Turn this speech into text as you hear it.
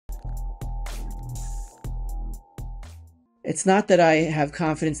It's not that I have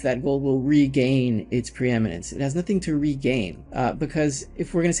confidence that gold will regain its preeminence. It has nothing to regain, because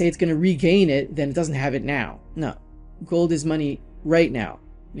if we're going to say it's going to regain it, then it doesn't have it now. No, gold is money right now.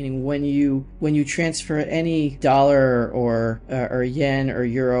 Meaning when you transfer any dollar or yen or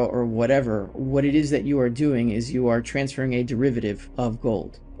euro or whatever, what it is that you are doing is you are transferring a derivative of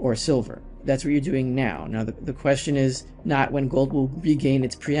gold or silver. That's what you're doing now. Now, the question is not when gold will regain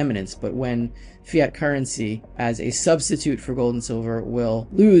its preeminence, but when fiat currency as a substitute for gold and silver will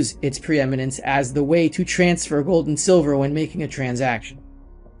lose its preeminence as the way to transfer gold and silver when making a transaction.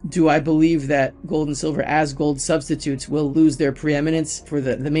 Do I believe that gold and silver as gold substitutes will lose their preeminence for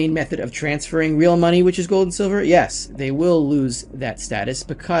the main method of transferring real money, which is gold and silver? Yes, they will lose that status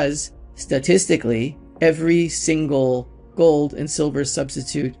because statistically, every single gold and silver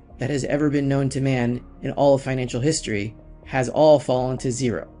substitute that has ever been known to man in all of financial history has all fallen to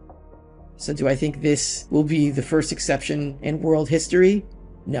zero. So do I think this will be the first exception in world history?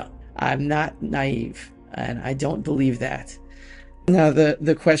 No, I'm not naive, and I don't believe that. Now,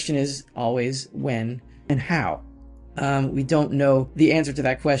 the question is always when and how. We don't know the answer to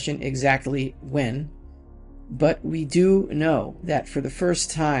that question exactly when, but we do know that for the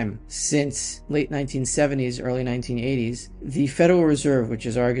first time since late 1970s, early 1980s, the Federal Reserve, which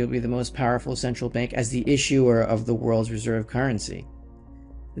is arguably the most powerful central bank as the issuer of the world's reserve currency,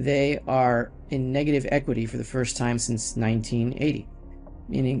 they are in negative equity for the first time since 1980,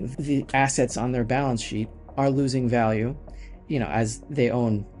 meaning the assets on their balance sheet are losing value, as they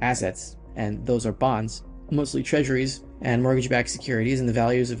own assets, and those are bonds, mostly treasuries and mortgage-backed securities, and the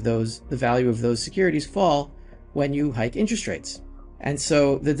value of those securities fall when you hike interest rates. And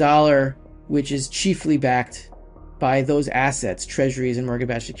so the dollar, which is chiefly backed by those assets, treasuries and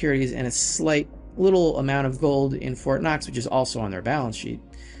mortgage-backed securities, and a slight little amount of gold in Fort Knox, which is also on their balance sheet,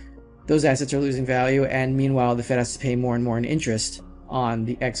 those assets are losing value, and meanwhile the Fed has to pay more and more in interest on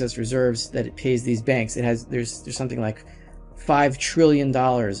the excess reserves that it pays these banks. There's something like $5 trillion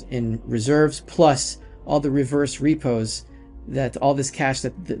in reserves, plus all the reverse repos, that all this cash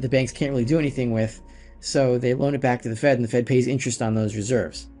that the banks can't really do anything with. So they loan it back to the Fed, and the Fed pays interest on those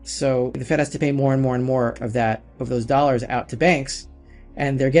reserves. So the Fed has to pay more and more and more of those dollars out to banks,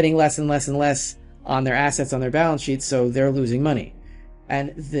 and they're getting less and less and less on their assets on their balance sheets, so they're losing money.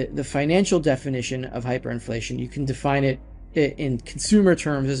 And the financial definition of hyperinflation, you can define it in consumer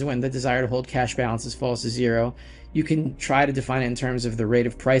terms as when the desire to hold cash balances falls to zero. You can try to define it in terms of the rate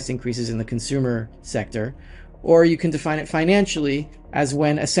of price increases in the consumer sector, or you can define it financially as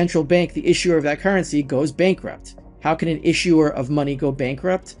when a central bank, the issuer of that currency, goes bankrupt. How can an issuer of money go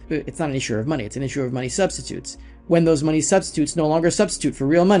bankrupt? It's not an issuer of money, it's an issuer of money substitutes. When those money substitutes no longer substitute for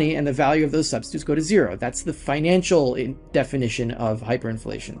real money and the value of those substitutes go to zero. That's the financial definition of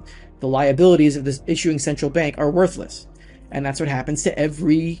hyperinflation. The liabilities of this issuing central bank are worthless. And that's what happens to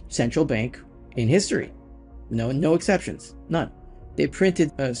every central bank in history. No exceptions, none. They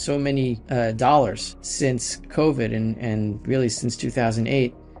printed so many dollars since COVID and really since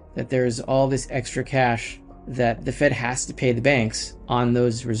 2008 that there's all this extra cash that the Fed has to pay the banks on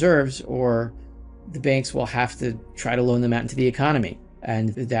those reserves, or the banks will have to try to loan them out into the economy. And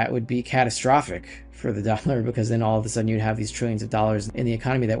that would be catastrophic for the dollar, because then all of a sudden you'd have these trillions of dollars in the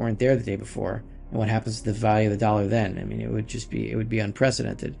economy that weren't there the day before. And what happens to the value of the dollar then? I mean, it would be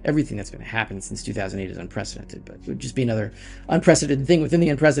unprecedented. Everything that's been happened since 2008 is unprecedented, but it would just be another unprecedented thing within the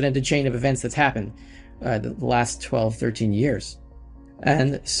unprecedented chain of events that's happened the last 12, 13 years.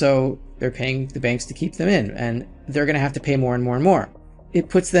 And so they're paying the banks to keep them in, and they're going to have to pay more and more and more. It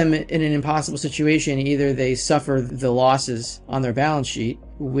puts them in an impossible situation. Either they suffer the losses on their balance sheet,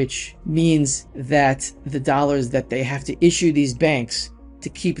 which means that the dollars that they have to issue these banks to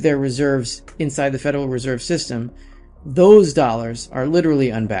keep their reserves inside the Federal Reserve System, those dollars are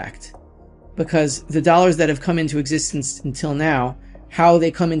literally unbacked. Because the dollars that have come into existence until now, how they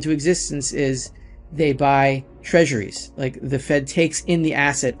come into existence is they buy treasuries. Like the Fed takes in the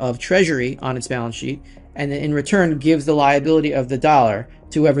asset of treasury on its balance sheet, and then in return gives the liability of the dollar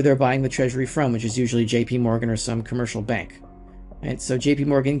to whoever they're buying the treasury from, which is usually JP Morgan or some commercial bank. Right? So JP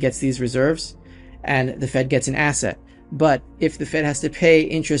Morgan gets these reserves, and the Fed gets an asset. But if the Fed has to pay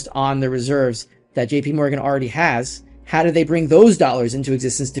interest on the reserves that JP Morgan already has, how do they bring those dollars into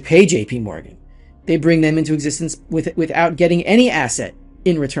existence to pay JP Morgan? They bring them into existence without getting any asset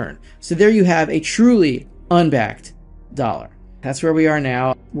in return. So there you have a truly unbacked dollar. That's where we are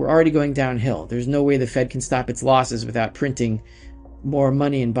now. We're already going downhill. There's no way the Fed can stop its losses without printing more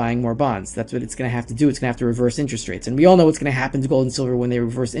money and buying more bonds. That's what it's going to have to do. It's going to have to reverse interest rates. And we all know what's going to happen to gold and silver when they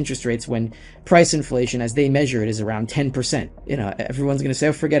reverse interest rates, when price inflation, as they measure it, is around 10%. Everyone's going to say,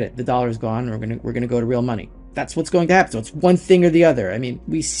 oh, forget it. The dollar's gone. We're going to go to real money. That's what's going to happen. So it's one thing or the other. I mean,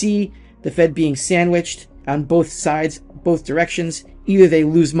 we see the Fed being sandwiched on both sides, both directions. Either they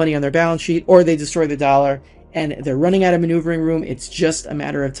lose money on their balance sheet or they destroy the dollar, and they're running out of maneuvering room. It's just a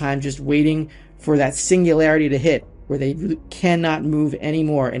matter of time, just waiting for that singularity to hit where they cannot move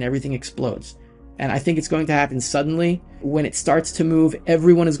anymore and everything explodes. And I think it's going to happen suddenly. When it starts to move,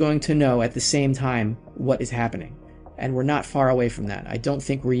 everyone is going to know at the same time what is happening. And we're not far away from that. I don't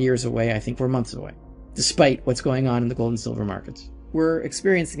think we're years away. I think we're months away, despite what's going on in the gold and silver markets. We're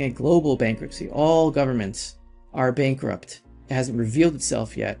experiencing a global bankruptcy. All governments are bankrupt. It hasn't revealed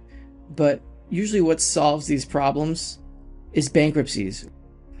itself yet. But usually what solves these problems is bankruptcies.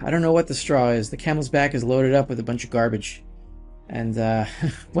 I don't know what the straw is. The camel's back is loaded up with a bunch of garbage. And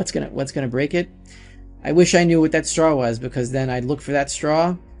what's gonna break it? I wish I knew what that straw was, because then I'd look for that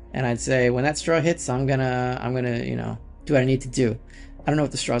straw and I'd say, when that straw hits, I'm gonna do what I need to do. I don't know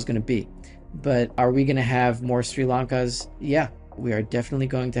what the straw is gonna be, but are we gonna have more Sri Lankas? Yeah, we are definitely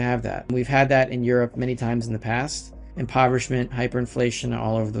going to have that. We've had that in Europe many times in the past. Impoverishment, hyperinflation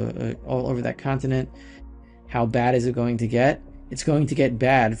all over that continent. How bad is it going to get? It's going to get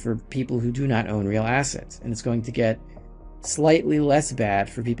bad for people who do not own real assets, and it's going to get slightly less bad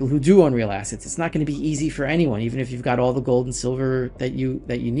for people who do own real assets. It's not going to be easy for anyone, even if you've got all the gold and silver that you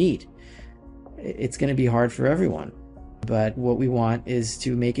need. It's going to be hard for everyone. But what we want is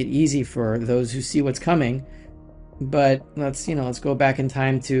to make it easy for those who see what's coming. But let's go back in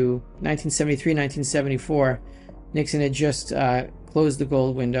time to 1973, 1974. Nixon had just closed the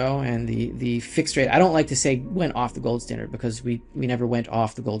gold window, and the fixed rate, I don't like to say went off the gold standard, because we never went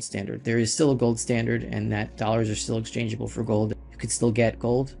off the gold standard. There is still a gold standard, and that dollars are still exchangeable for gold. You could still get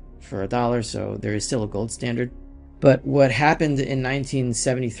gold for $1, so there is still a gold standard. But what happened in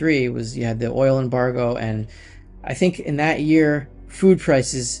 1973 was you had the oil embargo, and I think in that year food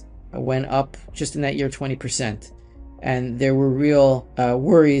prices went up, just in that year, 20%. And there were real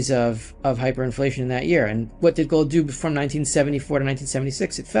worries of hyperinflation in that year. And what did gold do from 1974 to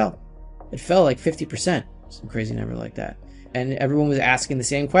 1976? It fell. It fell like 50%. Some crazy number like that. And everyone was asking the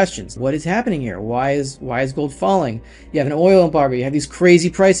same questions. What is happening here? Why is gold falling? You have an oil embargo. You have these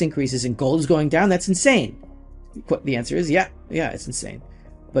crazy price increases, and gold is going down. That's insane. The answer is yeah, it's insane.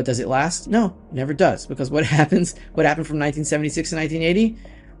 But does it last? No, it never does. Because what happened from 1976 to 1980?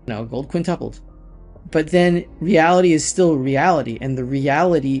 No, gold quintupled. But then reality is still reality, and the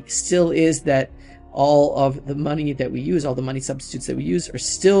reality still is that all of the money that we use, all the money substitutes that we use, are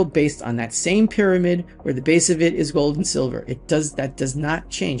still based on that same pyramid where the base of it is gold and silver. That does not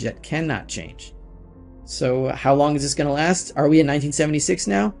change. That cannot change. So how long is this going to last? Are we in 1976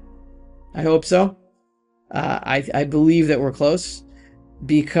 now? I hope so. I believe that we're close,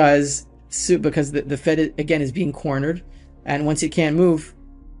 because the Fed again is being cornered, and once it can't move,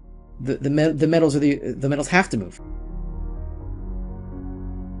 the metals have to move.